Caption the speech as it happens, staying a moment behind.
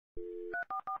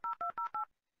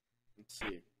Let's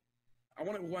see. I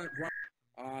want to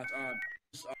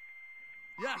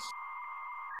yes.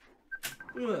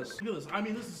 Look at this. Look at this. I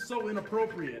mean, this is so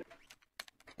inappropriate.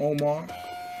 Omar?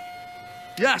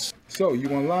 Yes. So, you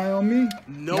want to lie on me?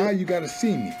 No. Now you got to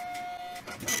see me.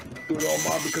 Do it,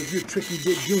 Omar, because you're Tricky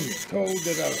Dick Jr. Told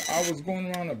that I was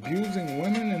going around abusing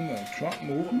women in the Trump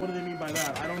movement. What do they mean by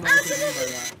that? I don't know what they mean by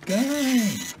that. Dang.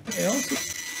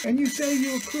 And you say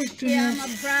you're a Christian. Yeah,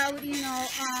 I'm a proud,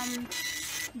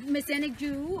 Messianic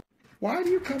Jew. Why do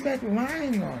you come back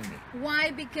lying on me?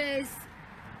 Why? Because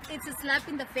it's a slap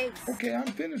in the face. Okay, I'm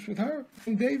finished with her.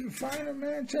 And David Finer,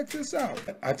 man, check this out.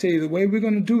 I tell you, the way we're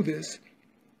going to do this,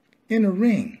 in a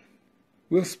ring,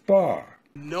 we'll spar.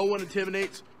 No one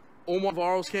intimidates Omar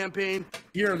Navarro's campaign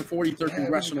here in the 43rd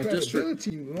Congressional District.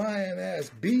 You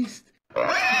lying-ass beast.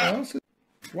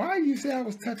 Why you say I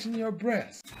was touching your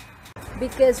breast?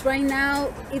 Because right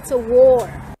now, it's a war.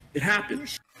 It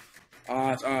happened.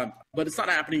 But it's not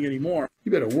happening anymore.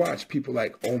 You better watch people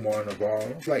like Omar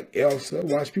Navarro, like Elsa,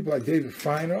 watch people like David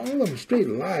Finer, all of them straight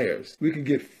liars. We can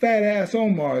get fat-ass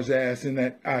Omar's ass in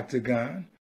that octagon.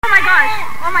 Oh my gosh,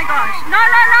 oh my gosh. No.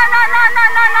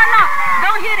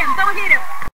 Don't hit him, don't hit him.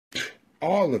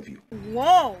 All of you.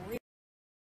 Whoa.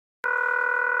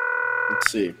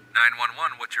 Let's see.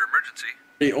 911, what's your emergency?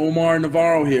 Hey, Omar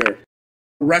Navarro here.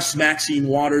 Arrest Maxine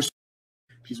Waters.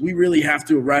 Because we really have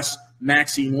to arrest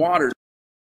Maxine Waters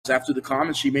after the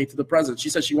comments she made to the president. She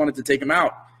said she wanted to take him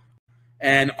out.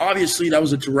 And obviously that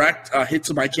was a direct hit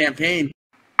to my campaign.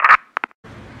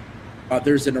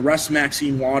 There's an Arrest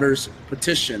Maxine Waters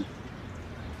petition.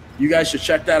 You guys should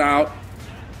check that out.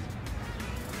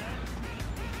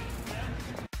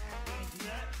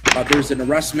 There's an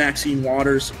Arrest Maxine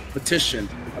Waters petition.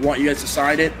 I want you guys to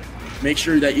sign it. Make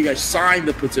sure that you guys sign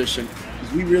the petition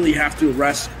because we really have to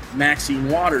arrest Maxine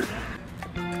Waters.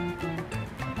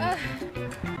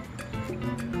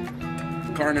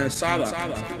 Carne asada.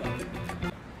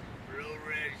 Blue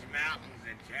Ridge Mountains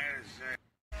in Tennessee.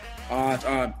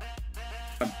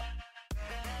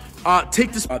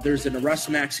 Take this. There's an Arrest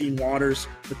Maxine Waters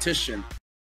petition.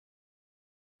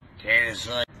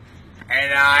 Tennessee.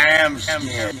 And I am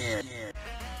scared.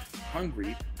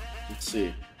 Hungry. Let's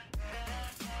see.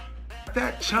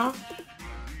 That chump.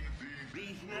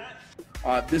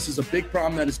 This is a big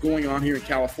problem that is going on here in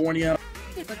California.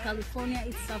 But California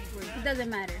is suffering. It doesn't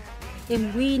matter.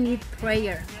 And we need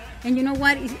prayer. And you know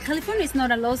what? California is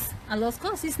not a lost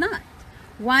cause. It's not.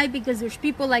 Why? Because there's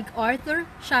people like Arthur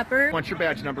Shapper. What's your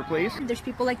badge number, please? There's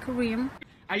people like Kareem.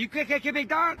 Are you quick, big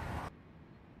dog?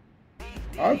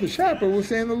 Arthur Shapper was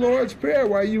saying the Lord's Prayer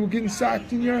while you were getting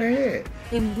socked in your head.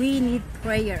 And we need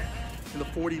prayer. In the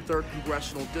 43rd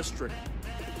Congressional District.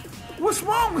 What's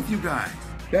wrong with you guys?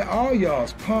 That all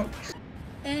y'all's punks.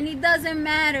 And it doesn't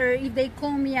matter if they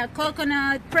call me a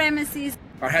coconut premises.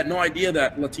 I had no idea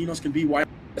that Latinos can be white.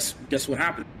 Guess what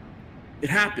happened? It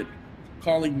happened.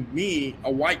 Calling me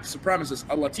a white supremacist,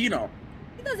 a Latino.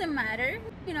 It doesn't matter.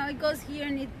 It goes here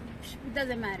and it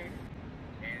doesn't matter.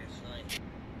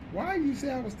 Why you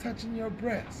say I was touching your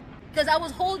breast? Because I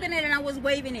was holding it and I was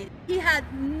waving it. He had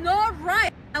no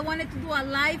right. I wanted to do a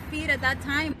live feed at that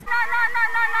time. No.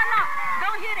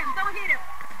 Don't hit him, don't hit him.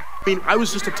 I mean, I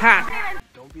was just attacked.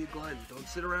 Don't be a glutton. Don't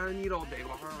sit around and eat all day.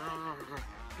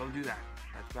 Don't do that.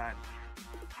 That's bad.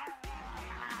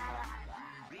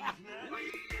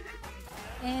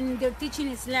 And they're teaching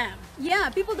Islam. Yeah,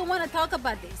 people don't want to talk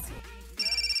about this.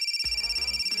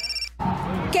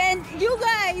 Can you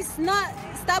guys not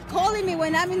stop calling me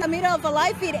when I'm in the middle of a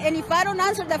live feed? And if I don't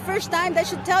answer the first time, that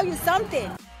should tell you something.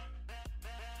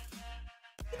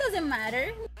 It doesn't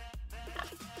matter.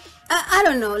 I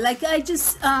don't know. Like I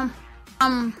just I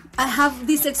have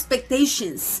these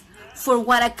expectations for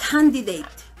what a candidate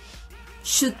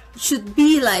should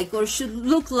be like or should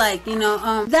look like.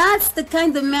 That's the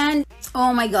kind of man.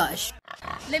 Oh my gosh.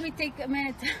 Let me take a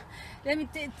minute. Let me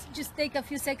just take a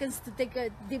few seconds to take a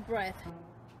deep breath.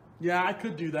 Yeah, I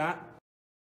could do that.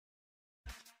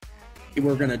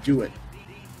 We're gonna do it.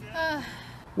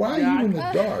 Why are you in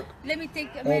the dark? Let me take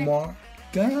a minute. Omar?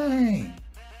 Dang.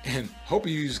 And hope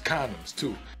you use condoms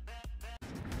too.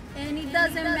 And it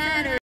doesn't matter.